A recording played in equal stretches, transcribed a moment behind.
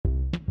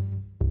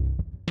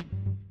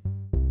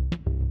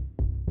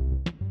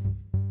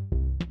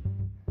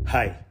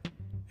Hi,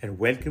 and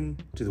welcome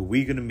to the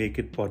We Gonna Make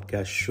It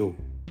podcast show,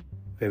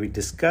 where we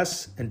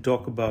discuss and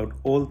talk about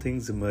all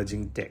things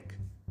emerging tech.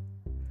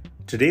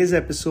 Today's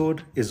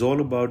episode is all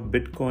about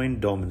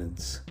Bitcoin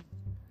dominance,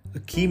 a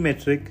key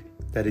metric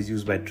that is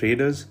used by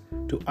traders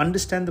to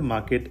understand the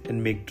market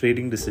and make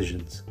trading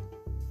decisions.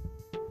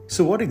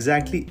 So, what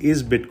exactly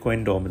is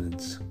Bitcoin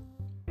dominance?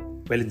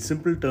 Well, in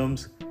simple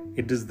terms,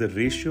 it is the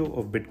ratio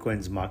of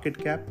Bitcoin's market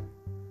cap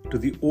to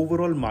the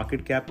overall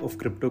market cap of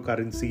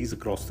cryptocurrencies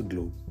across the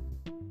globe.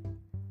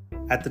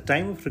 At the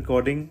time of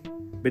recording,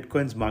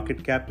 Bitcoin's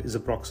market cap is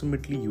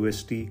approximately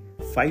USD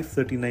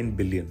 539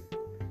 billion,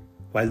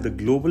 while the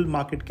global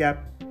market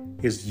cap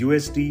is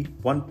USD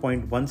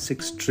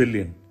 1.16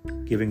 trillion,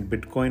 giving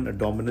Bitcoin a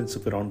dominance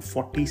of around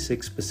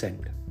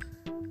 46%.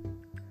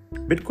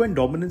 Bitcoin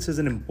dominance is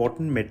an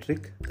important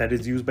metric that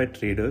is used by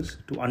traders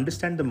to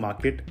understand the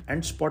market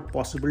and spot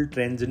possible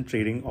trends in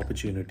trading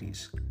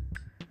opportunities.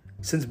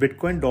 Since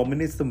Bitcoin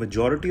dominates the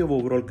majority of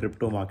overall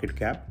crypto market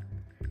cap,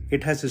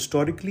 it has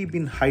historically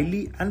been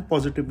highly and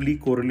positively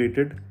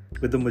correlated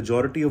with the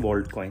majority of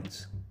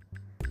altcoins,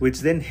 which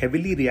then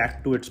heavily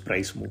react to its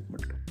price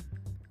movement.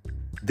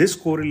 This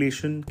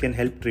correlation can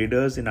help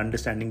traders in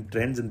understanding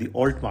trends in the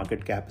alt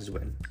market cap as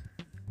well.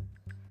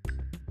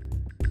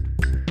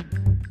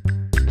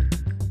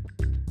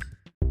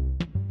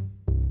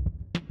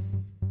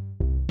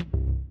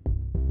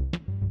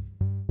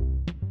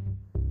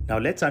 Now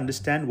let's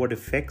understand what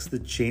affects the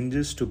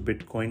changes to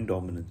Bitcoin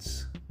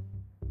dominance.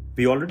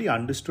 We already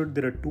understood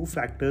there are two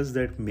factors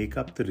that make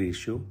up the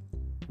ratio,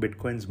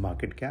 Bitcoin's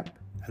market cap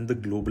and the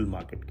global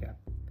market cap.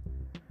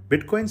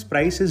 Bitcoin's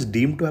price is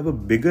deemed to have a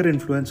bigger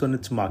influence on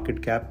its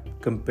market cap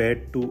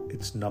compared to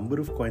its number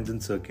of coins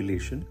in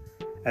circulation,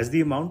 as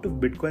the amount of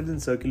Bitcoins in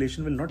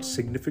circulation will not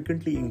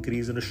significantly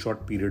increase in a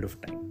short period of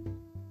time.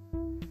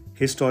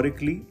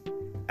 Historically,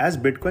 as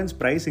Bitcoin's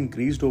price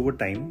increased over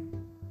time,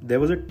 there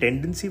was a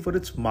tendency for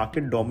its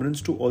market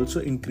dominance to also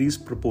increase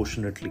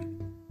proportionately.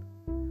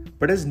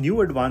 But as new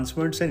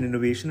advancements and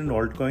innovation in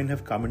altcoin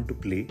have come into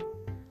play,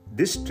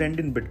 this trend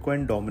in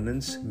Bitcoin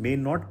dominance may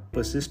not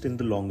persist in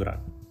the long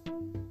run.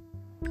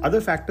 Other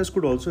factors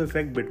could also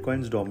affect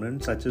Bitcoin's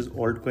dominance, such as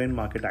altcoin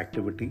market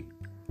activity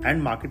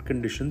and market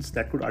conditions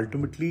that could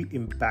ultimately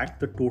impact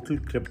the total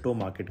crypto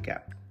market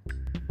cap.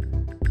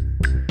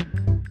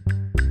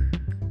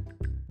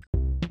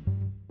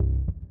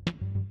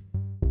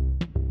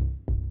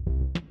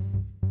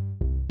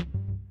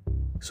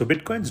 So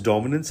Bitcoin's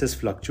dominance has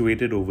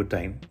fluctuated over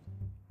time.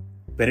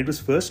 When it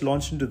was first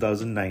launched in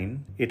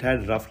 2009, it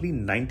had roughly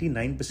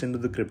 99%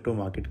 of the crypto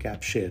market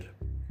cap share.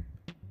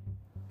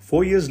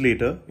 4 years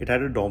later, it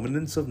had a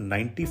dominance of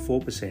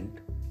 94%,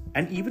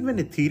 and even when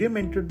Ethereum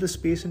entered the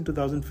space in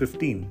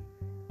 2015,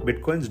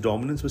 Bitcoin's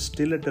dominance was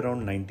still at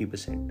around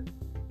 90%.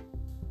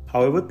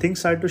 However,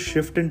 things started to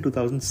shift in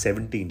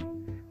 2017,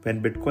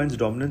 when Bitcoin's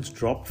dominance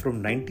dropped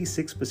from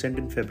 96%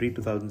 in February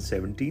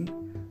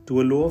 2017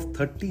 to a low of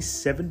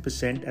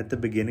 37% at the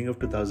beginning of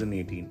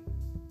 2018.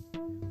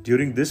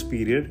 During this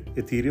period,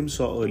 Ethereum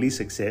saw early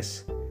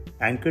success,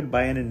 anchored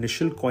by an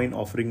initial coin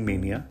offering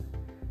mania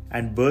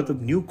and birth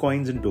of new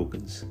coins and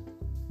tokens.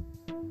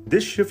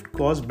 This shift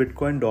caused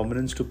Bitcoin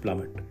dominance to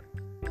plummet.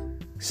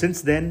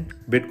 Since then,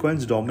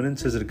 Bitcoin's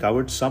dominance has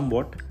recovered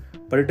somewhat,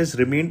 but it has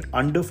remained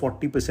under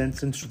 40%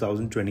 since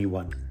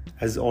 2021,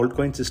 as the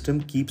altcoin system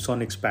keeps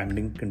on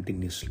expanding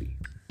continuously.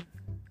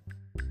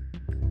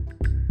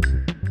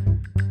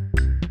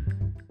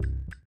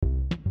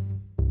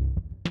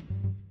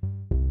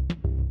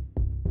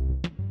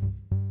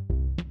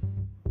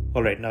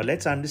 Alright, now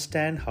let's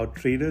understand how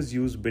traders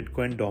use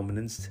Bitcoin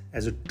dominance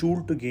as a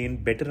tool to gain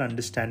better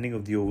understanding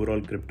of the overall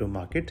crypto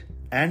market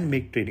and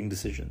make trading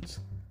decisions.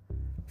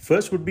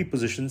 First would be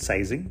position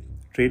sizing.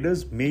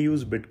 Traders may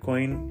use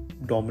Bitcoin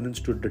dominance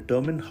to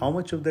determine how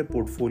much of their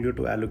portfolio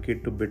to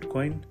allocate to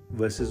Bitcoin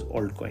versus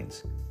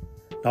altcoins.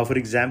 Now, for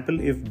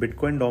example, if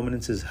Bitcoin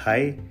dominance is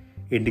high,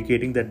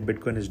 indicating that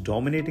Bitcoin is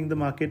dominating the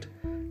market,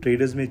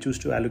 traders may choose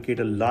to allocate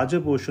a larger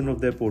portion of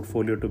their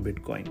portfolio to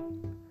Bitcoin.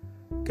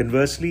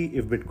 Conversely,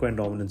 if Bitcoin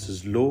dominance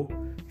is low,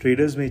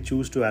 traders may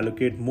choose to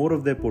allocate more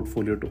of their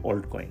portfolio to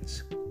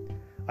altcoins.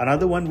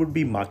 Another one would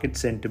be market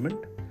sentiment.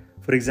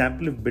 For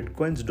example, if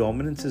Bitcoin's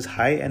dominance is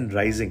high and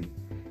rising,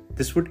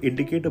 this would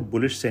indicate a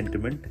bullish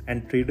sentiment,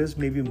 and traders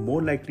may be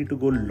more likely to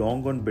go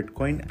long on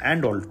Bitcoin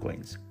and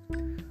altcoins.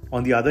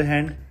 On the other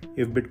hand,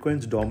 if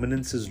Bitcoin's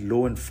dominance is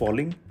low and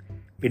falling,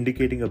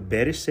 indicating a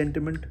bearish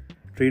sentiment,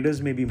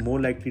 traders may be more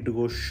likely to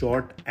go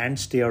short and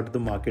stay out of the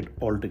market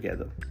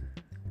altogether.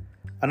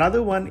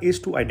 Another one is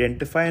to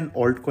identify an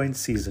altcoin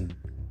season.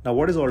 Now,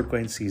 what is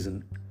altcoin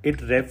season?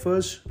 It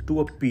refers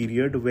to a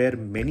period where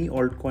many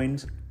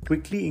altcoins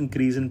quickly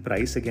increase in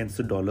price against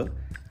the dollar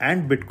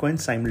and Bitcoin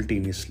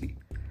simultaneously.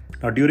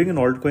 Now, during an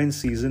altcoin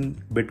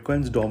season,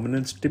 Bitcoin's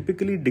dominance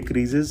typically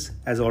decreases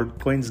as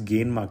altcoins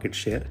gain market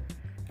share,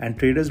 and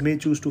traders may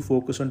choose to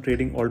focus on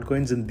trading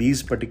altcoins in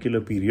these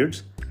particular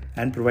periods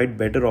and provide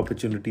better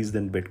opportunities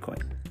than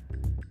Bitcoin.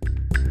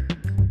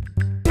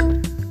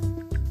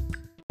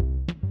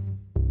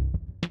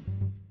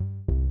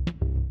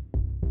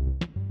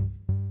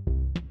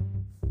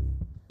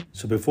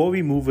 So before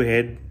we move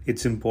ahead,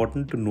 it's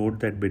important to note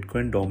that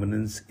Bitcoin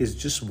dominance is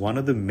just one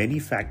of the many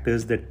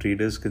factors that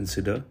traders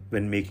consider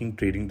when making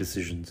trading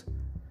decisions.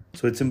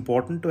 So it's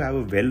important to have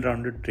a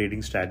well-rounded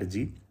trading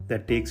strategy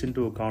that takes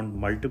into account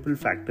multiple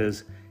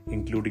factors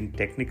including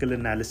technical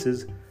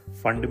analysis,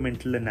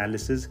 fundamental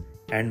analysis,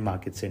 and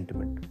market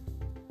sentiment.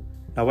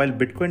 Now, while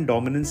Bitcoin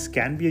dominance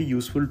can be a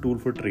useful tool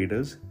for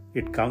traders,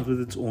 it comes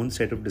with its own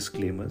set of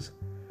disclaimers.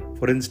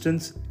 For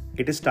instance,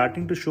 it is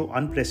starting to show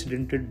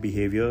unprecedented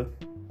behavior,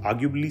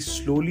 arguably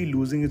slowly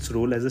losing its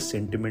role as a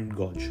sentiment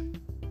gauge.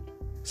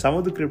 Some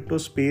of the crypto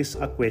space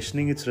are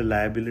questioning its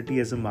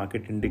reliability as a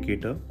market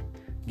indicator,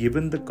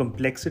 given the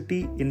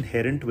complexity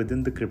inherent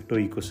within the crypto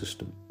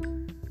ecosystem.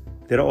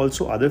 There are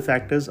also other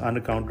factors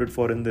unaccounted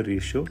for in the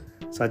ratio,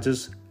 such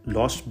as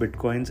lost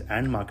bitcoins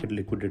and market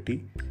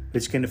liquidity,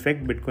 which can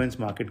affect Bitcoin's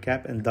market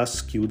cap and thus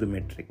skew the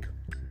metric.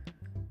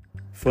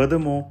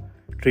 Furthermore,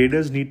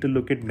 traders need to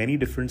look at many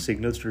different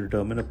signals to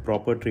determine a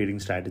proper trading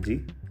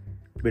strategy.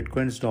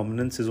 Bitcoin's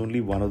dominance is only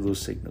one of those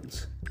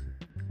signals.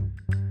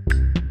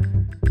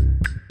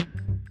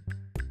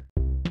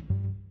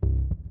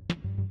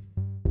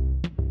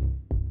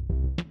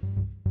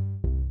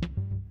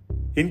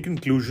 In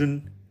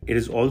conclusion, it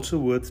is also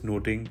worth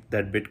noting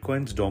that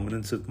Bitcoin's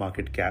dominance of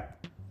market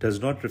cap does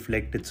not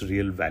reflect its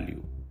real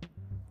value,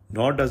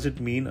 nor does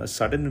it mean a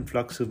sudden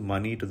influx of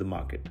money to the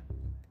market.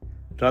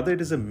 Rather,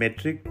 it is a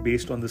metric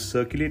based on the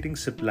circulating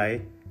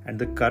supply and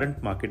the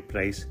current market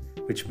price,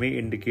 which may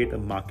indicate a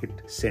market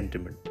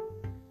sentiment.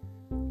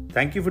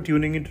 Thank you for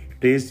tuning in to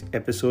today's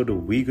episode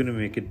of We Gonna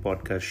Make It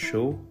podcast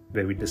show,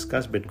 where we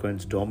discuss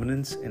Bitcoin's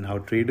dominance and how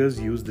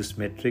traders use this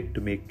metric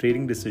to make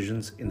trading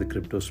decisions in the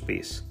crypto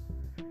space.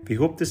 We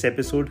hope this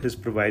episode has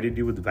provided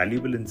you with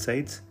valuable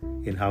insights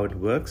in how it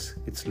works,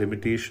 its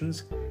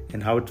limitations,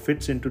 and how it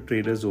fits into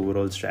traders'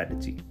 overall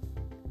strategy.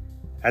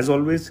 As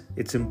always,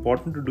 it's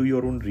important to do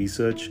your own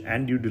research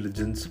and due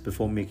diligence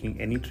before making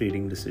any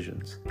trading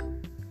decisions.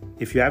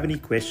 If you have any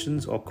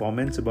questions or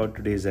comments about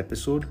today's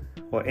episode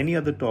or any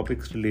other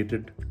topics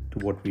related to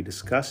what we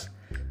discuss,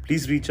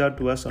 please reach out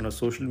to us on our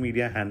social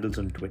media handles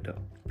on Twitter.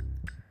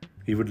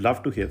 We would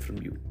love to hear from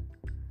you.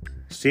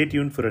 Stay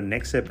tuned for our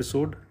next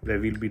episode where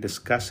we'll be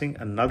discussing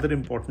another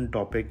important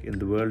topic in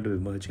the world of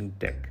emerging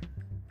tech.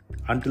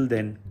 Until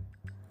then,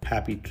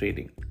 happy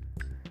trading.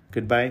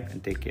 Goodbye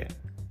and take care.